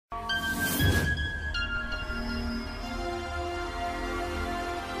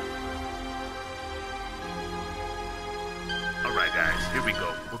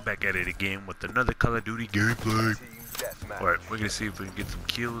We're back at it again with another Call of Duty gameplay. Alright, we're gonna see if we can get some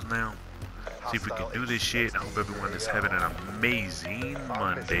kills now. See if we can do this shit. I hope everyone is having an amazing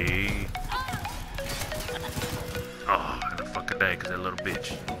Monday. Oh, and I fucking died because that little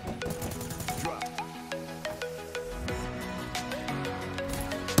bitch.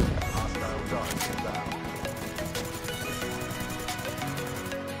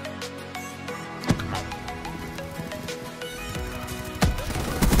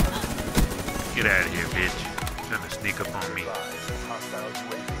 Get out of here, bitch. Trying to sneak up on me. Come on, come on,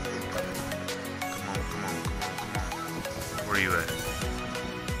 come on, come on. Where are you at?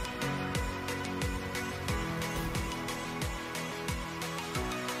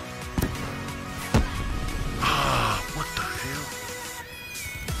 Ah, what the hell?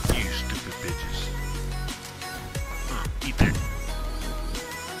 You stupid bitches. Eat that.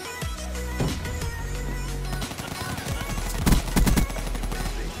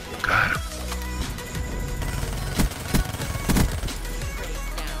 Got him.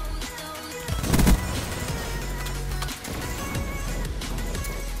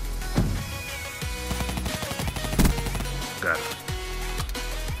 Got it.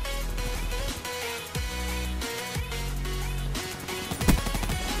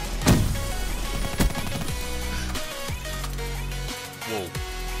 Whoa.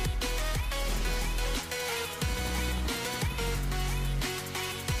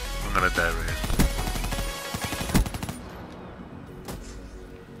 I'm gonna die right here.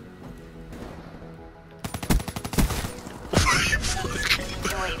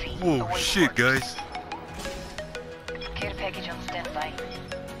 Whoa, shit, guys. Care package on standby.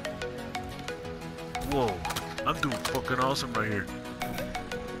 Whoa, I'm doing fucking awesome right here.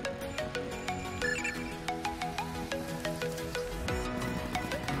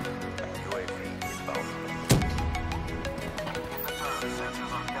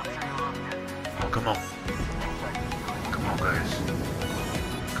 Come on. Come on, guys. Come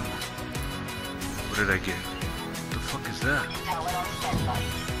on. What did I get? What the fuck is that?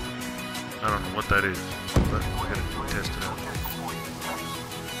 I don't know what that is, but we gotta test it out.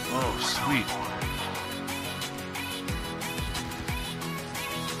 Oh, sweet.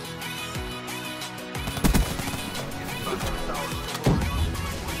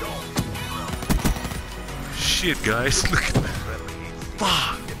 Shit, guys, look at that.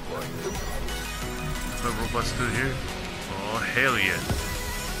 Fuck. My robot still here? Oh, hell yeah.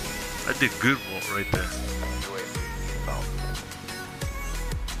 I did good right there.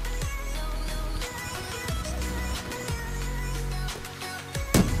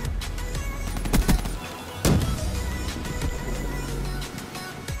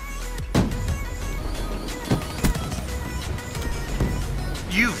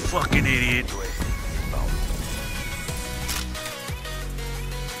 You fucking idiot.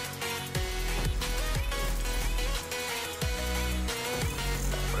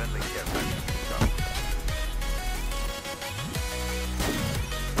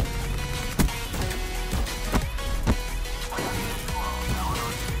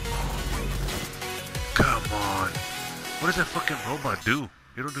 Come on. What does that fucking robot do?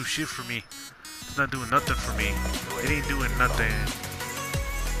 It don't do shit for me. It's not doing nothing for me. It ain't doing nothing.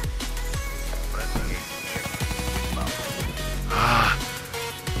 Ah,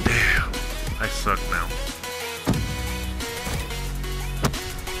 damn. I suck now.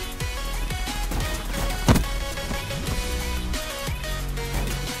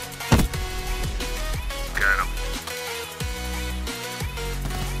 Got him.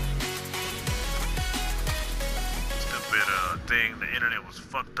 Stupid thing. The internet was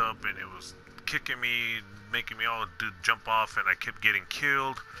fucked up and it was kicking me, making me all jump off, and I kept getting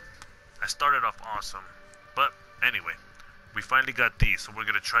killed. I started off awesome, but anyway, we finally got these, so we're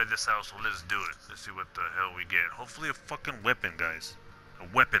gonna try this out. So let's do it. Let's see what the hell we get. Hopefully a fucking weapon, guys. A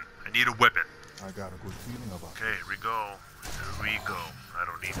weapon. I need a weapon. I got a good feeling about it. Okay, here we go. Here we go. I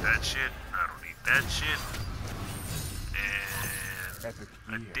don't need that shit. I don't need that shit. And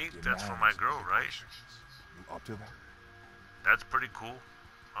I think that's for my girl, right? You up to that? That's pretty cool.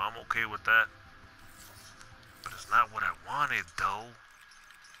 I'm okay with that. But it's not what I wanted, though.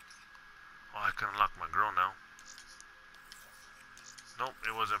 Oh, I can unlock my girl now. Nope,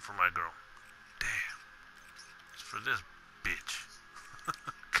 it wasn't for my girl. Damn. It's for this bitch.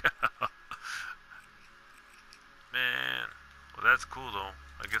 Man. Well, that's cool, though.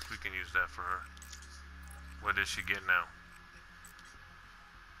 I guess we can use that for her. What does she get now?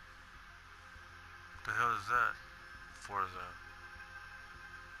 What the hell is that? For the...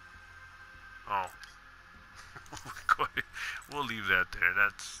 Oh. We'll leave that there.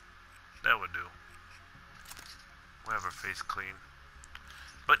 That would do. We'll have her face clean.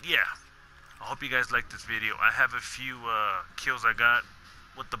 But yeah, I hope you guys like this video. I have a few kills I got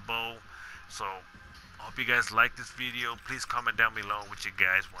with the bow, so I hope you guys like this video. Please comment down below what you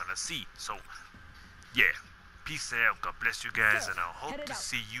guys want to see. So yeah, peace out. God bless you guys, and I hope to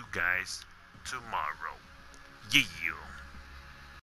see you guys tomorrow. Yeah.